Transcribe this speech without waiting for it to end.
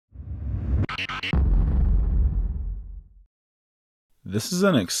This is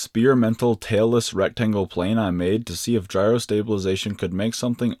an experimental tailless rectangle plane I made to see if gyro stabilization could make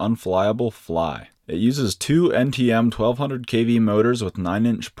something unflyable fly. It uses two NTM 1200 kV motors with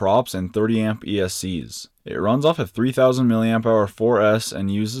 9-inch props and 30 amp ESCs. It runs off a 3000 mAh 4S and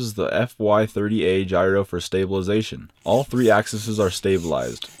uses the FY30A gyro for stabilization. All three axes are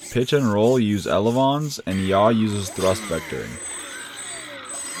stabilized. Pitch and roll use elevons, and yaw uses thrust vectoring.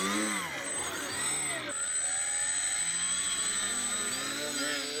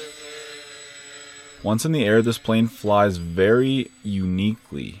 Once in the air, this plane flies very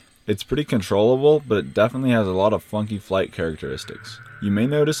uniquely. It's pretty controllable, but it definitely has a lot of funky flight characteristics. You may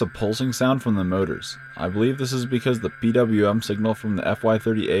notice a pulsing sound from the motors. I believe this is because the PWM signal from the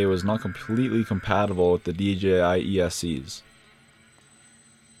FY30A was not completely compatible with the DJI ESCs.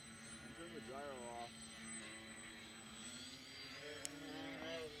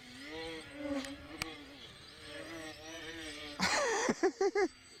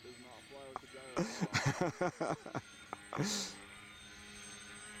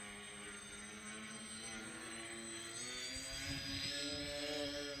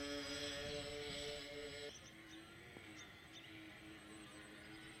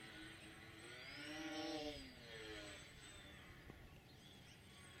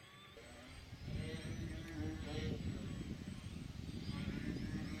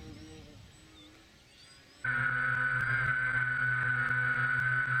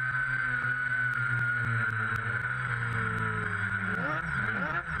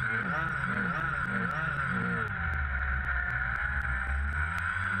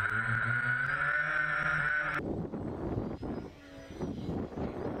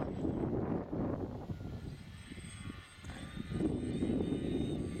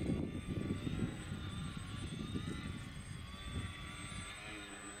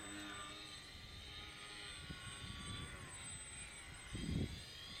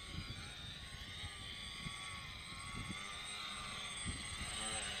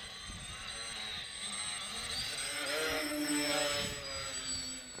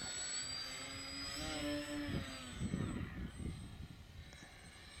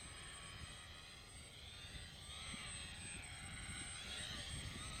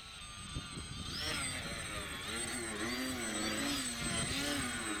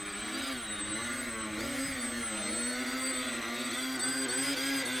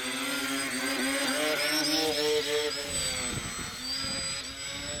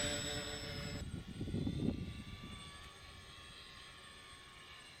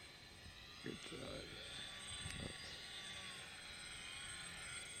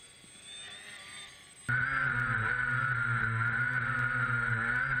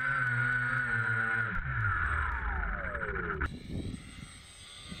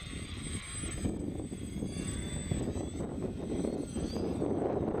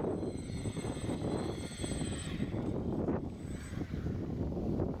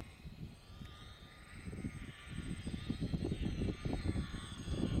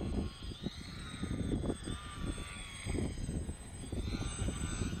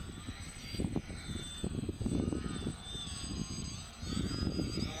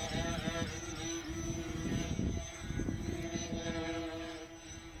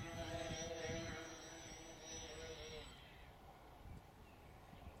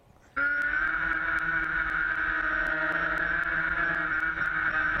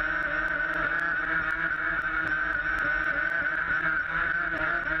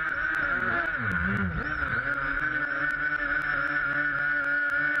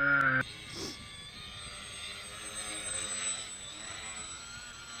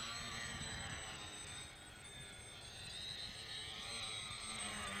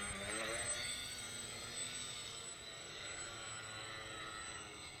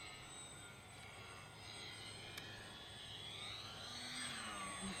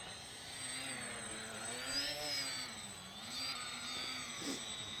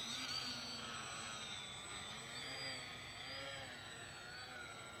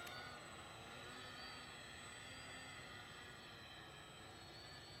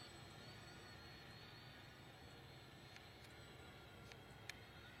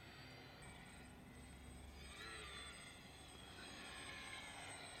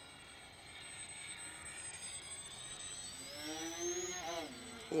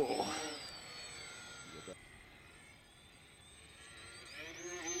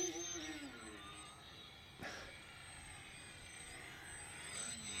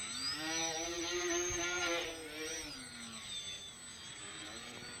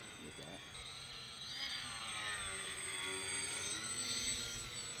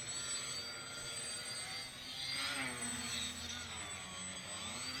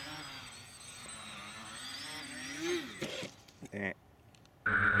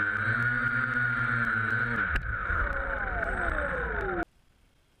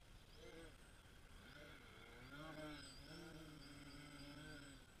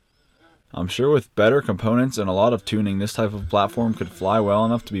 I'm sure with better components and a lot of tuning, this type of platform could fly well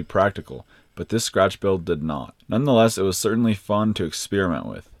enough to be practical, but this scratch build did not. Nonetheless, it was certainly fun to experiment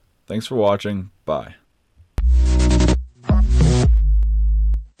with. Thanks for watching, bye.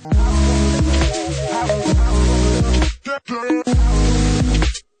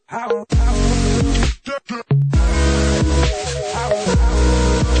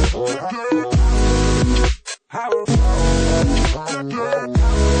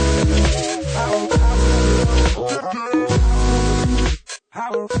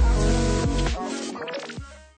 How